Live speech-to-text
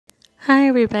Hi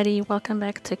everybody, welcome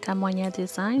back to Kamonya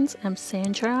Designs. I'm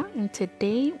Sandra and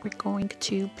today we're going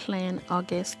to plan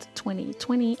August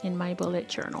 2020 in my bullet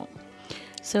journal.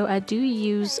 So I do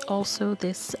use also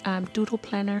this doodle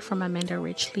planner from Amanda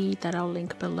Richley that I'll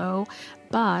link below,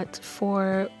 but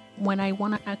for when I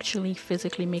want to actually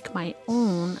physically make my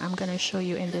own, I'm going to show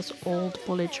you in this old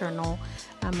bullet journal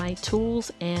my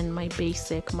tools and my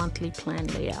basic monthly plan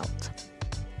layout.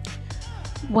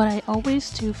 What I always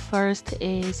do first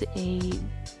is a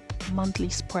monthly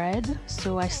spread.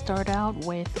 So I start out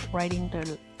with writing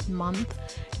the month,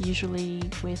 usually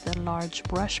with a large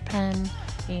brush pen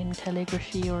in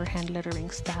calligraphy or hand lettering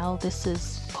style. This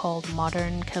is called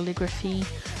modern calligraphy,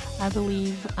 I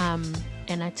believe,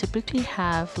 and I typically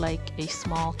have like a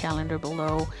small calendar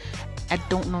below. I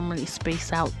don't normally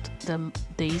space out the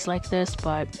days like this,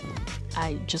 but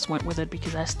I just went with it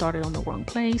because I started on the wrong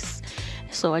place,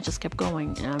 so I just kept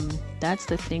going. That's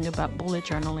the thing about bullet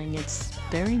journaling. It's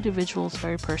very individual, it's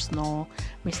very personal.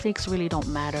 Mistakes really don't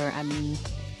matter. I mean,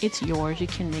 it's yours. You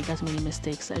can make as many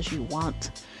mistakes as you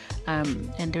want,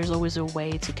 and there's always a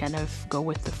way to kind of go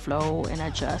with the flow and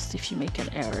adjust if you make an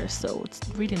error, so it's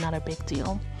really not a big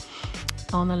deal.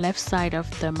 On the left side of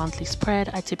the monthly spread,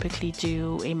 I typically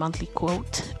do a monthly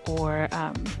quote or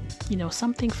you know,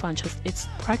 something fun. Just it's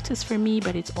practice for me,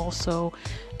 but it's also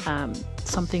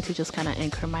something to just kind of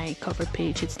anchor my cover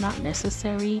page. It's not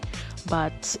necessary,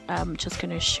 but I'm just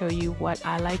going to show you what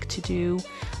I like to do.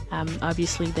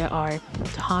 Obviously there are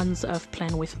tons of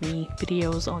Plan With Me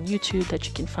videos on YouTube that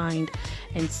you can find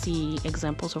and see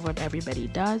examples of what everybody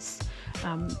does,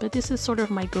 but this is sort of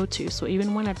my go-to. So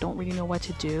even when I don't really know what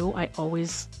to do, I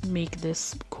always make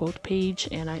this quote page,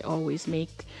 and I always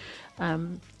make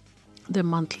the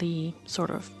monthly sort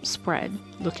of spread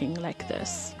looking like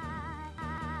this.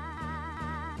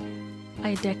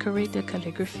 I decorate the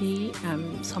calligraphy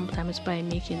sometimes by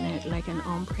making it like an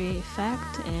ombre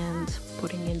effect and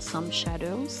putting in some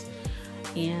shadows.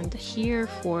 And here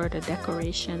for the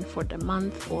decoration for the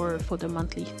month or for the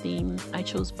monthly theme, I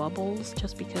chose bubbles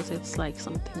just because it's like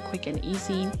something quick and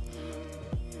easy.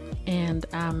 And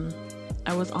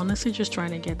I was honestly just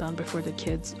trying to get done before the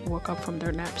kids woke up from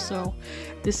their nap, so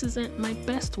this isn't my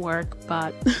best work,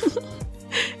 but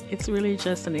it's really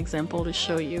just an example to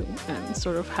show you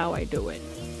sort of how I do it.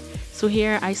 So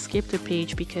here I skipped a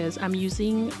page because I'm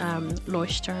using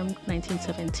Leuchtturm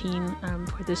 1917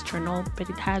 for this journal, but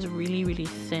it has really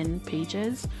thin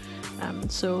pages.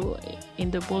 So in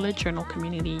the bullet journal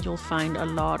community, you'll find a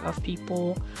lot of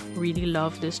people really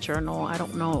love this journal. I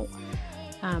don't know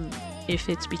if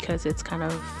it's because it's kind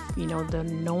of, you know, the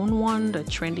known one, the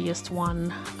trendiest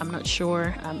one. I'm not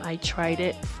sure. I tried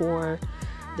it for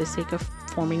the sake of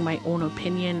forming my own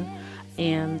opinion,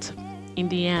 and in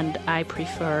the end I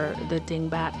prefer the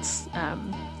Dingbats.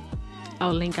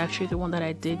 I'll link actually the one that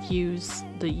I did use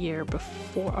the year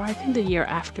before, or I think the year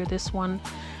after this one,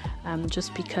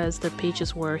 just because the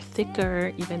pages were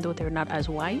thicker even though they're not as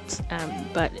white,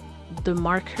 but the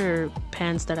marker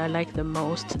pens that I like the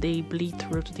most, they bleed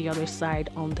through to the other side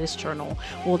on this journal.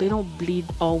 Well, they don't bleed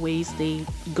always, they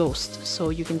ghost, so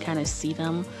you can kind of see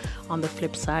them on the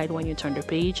flip side when you turn the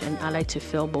page, and I like to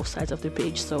fill both sides of the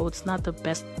page, so it's not the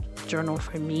best journal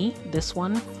for me, this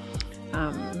one,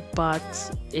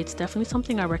 but it's definitely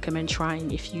something I recommend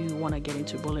trying if you want to get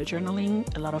into bullet journaling.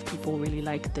 A lot of people really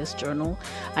like this journal.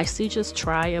 I say just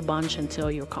try a bunch until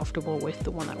you're comfortable with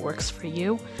the one that works for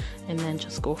you, and then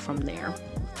just go from there.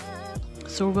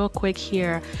 So real quick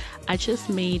here, I just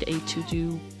made a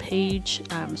to-do page.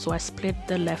 So I split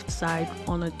the left side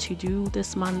on a to-do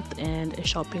this month and a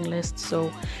shopping list. So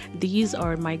these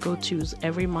are my go-tos.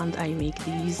 Every month I make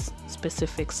these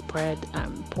specific spread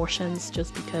portions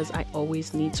just because I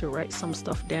always need to write some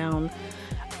stuff down.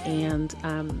 And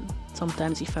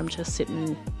sometimes if I'm just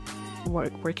sitting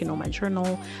working on my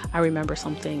journal, I remember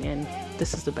something, and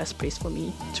this is the best place for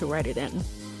me to write it in.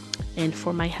 And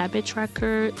for my habit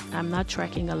tracker, I'm not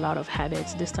tracking a lot of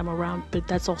habits this time around, but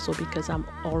that's also because I'm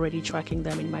already tracking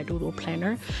them in my Doodle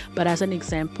planner. But as an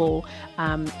example,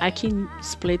 I can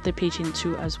split the page in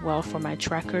two as well for my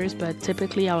trackers, but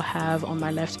typically I'll have on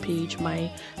my left page my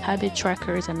habit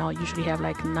trackers, and I'll usually have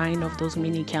like 9 of those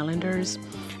mini calendars,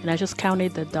 and I just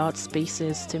counted the dot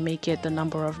spaces to make it the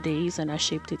number of days, and I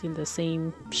shaped it in the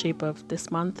same shape of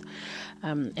this month.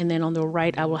 And then on the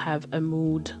right I will have a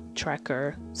mood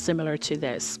tracker similar to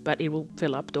this, but it will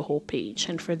fill up the whole page.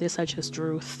 And for this I just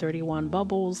drew 31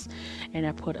 bubbles, and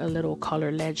I put a little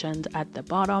color legend at the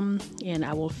bottom, and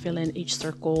I will fill in each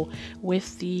circle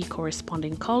with the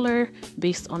corresponding color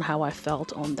based on how I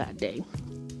felt on that day.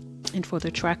 And for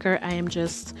the tracker, I am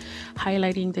just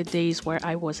highlighting the days where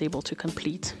I was able to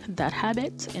complete that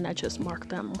habit, and I just mark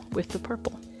them with the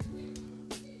purple.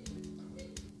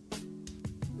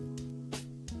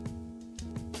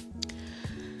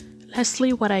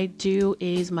 Lastly, what I do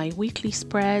is my weekly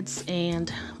spreads,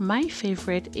 and my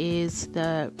favorite is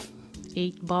the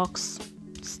 8-box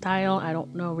style. I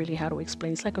don't know really how to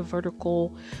explain. It's like a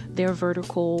vertical, they're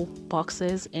vertical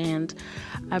boxes, and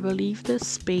I believe the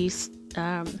space,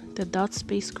 the dot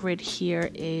space grid here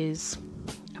is,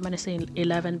 I'm gonna say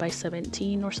 11 by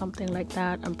 17 or something like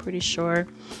that. I'm pretty sure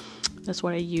that's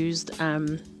what I used.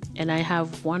 And I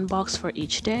have one box for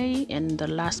each day, and the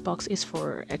last box is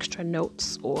for extra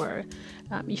notes, or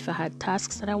if I had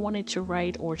tasks that I wanted to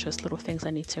write, or just little things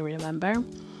I need to remember.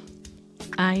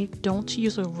 I don't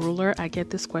use a ruler. I get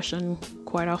this question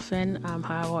quite often,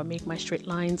 how I make my straight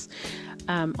lines.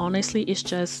 Honestly, it's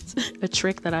just a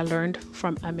trick that I learned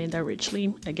from Amanda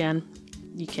Richley. Again,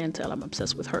 you can tell I'm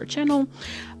obsessed with her channel,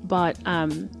 but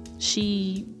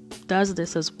she does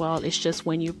this as well. It's just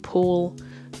when you pull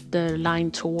the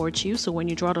line towards you, so when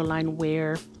you draw the line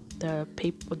where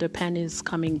the pen is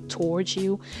coming towards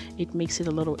you, it makes it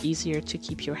a little easier to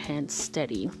keep your hand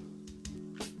steady.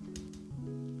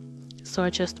 So I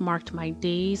just marked my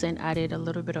days and added a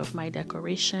little bit of my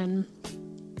decoration,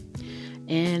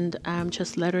 and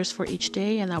just letters for each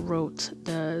day, and I wrote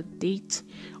the date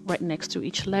right next to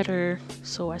each letter.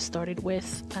 So I started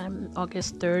with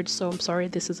August 3rd, so I'm sorry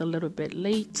this is a little bit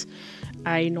late.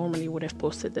 I normally would have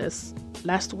posted this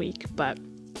last week, but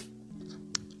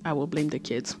I will blame the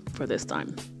kids for this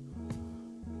time.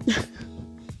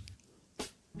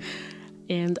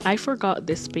 And I forgot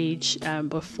this page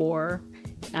before,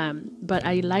 but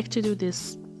I like to do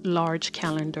this large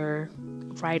calendar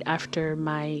right after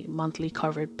my monthly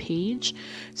covered page.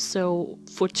 So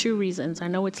for 2 reasons. I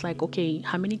know it's like, okay,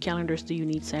 how many calendars do you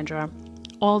need, Sandra?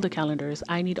 All the calendars.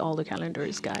 I need all the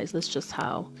calendars, guys. That's just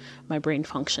how my brain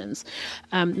functions.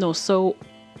 No, so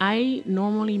I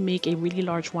normally make a really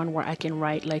large one where I can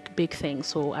write like big things.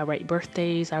 So I write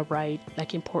birthdays, I write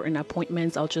like important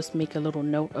appointments. I'll just make a little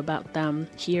note about them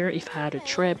here. If I had a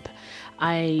trip,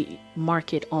 I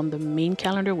mark it on the main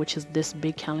calendar, which is this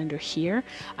big calendar here.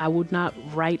 I would not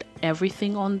write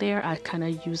everything on there. I kind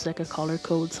of use like a color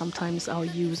code. Sometimes I'll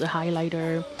use a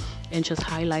highlighter and just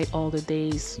highlight all the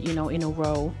days, you know, in a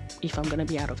row if I'm gonna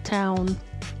be out of town,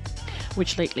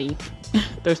 which lately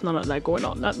there's none of that going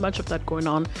on, not much of that going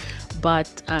on,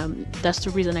 but that's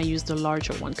the reason I use the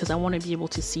larger one, because I want to be able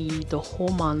to see the whole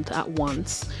month at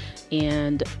once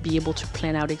and be able to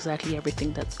plan out exactly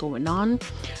everything that's going on.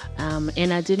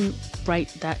 And I didn't write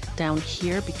that down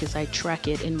here because I track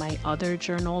it in my other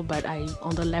journal, but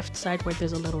on the left side where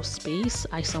there's a little space,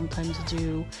 I sometimes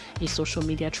do a social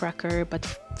media tracker. But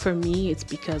for me, it's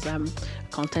because I'm a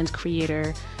content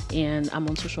creator and I'm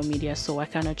on social media, so I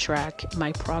kind of track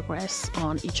my progress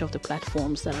on each of the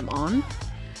platforms that I'm on.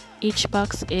 Each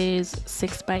box is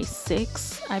 6 by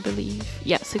 6, I believe.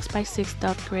 Yeah, 6 by 6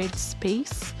 dot grid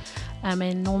space.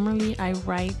 And normally I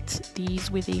write these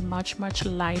with a much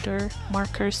lighter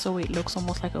marker, so it looks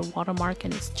almost like a watermark,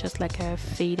 and it's just like a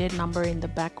faded number in the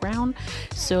background,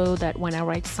 so that when I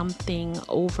write something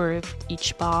over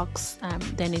each box,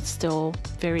 then it's still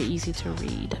very easy to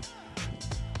read.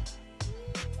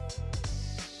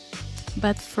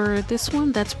 But for this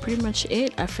one, that's pretty much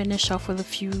it. I finished off with a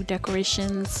few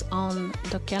decorations on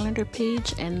the calendar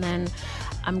page, and then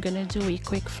I'm gonna do a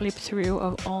quick flip through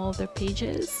of all the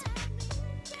pages.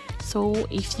 So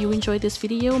if you enjoyed this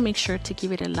video, make sure to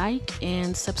give it a like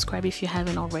and subscribe if you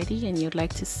haven't already and you'd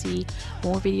like to see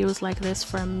more videos like this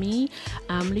from me.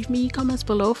 Leave me comments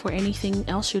below for anything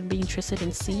else you'd be interested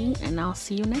in seeing, and I'll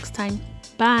see you next time.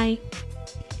 Bye!